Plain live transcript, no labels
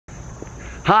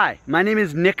Hi, my name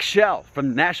is Nick Shell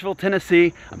from Nashville,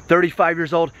 Tennessee. I'm 35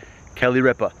 years old. Kelly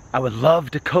Ripa. I would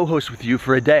love to co-host with you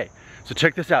for a day. So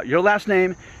check this out. Your last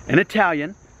name in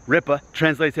Italian, Ripa,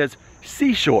 translates as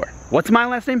seashore. What's my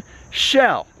last name?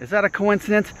 Shell. Is that a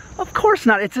coincidence? Of course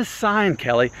not. It's a sign,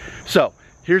 Kelly. So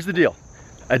here's the deal.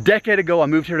 A decade ago, I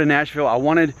moved here to Nashville. I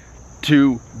wanted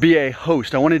to be a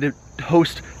host. I wanted to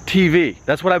host TV.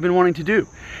 That's what I've been wanting to do.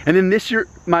 And then this year,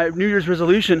 my New Year's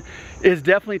resolution is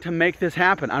definitely to make this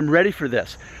happen. I'm ready for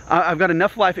this. I've got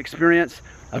enough life experience.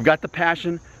 I've got the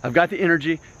passion. I've got the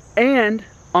energy. And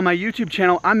on my YouTube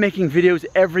channel, I'm making videos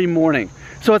every morning.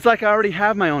 So it's like I already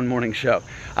have my own morning show.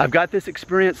 I've got this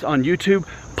experience on YouTube,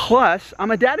 plus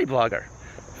I'm a daddy blogger.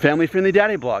 Family-friendly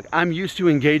daddy blog. I'm used to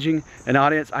engaging an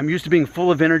audience. I'm used to being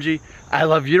full of energy. I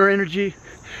love your energy.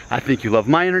 I think you love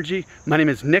my energy. My name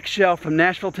is Nick Shell from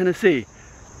Nashville, Tennessee.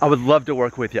 I would love to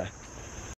work with you.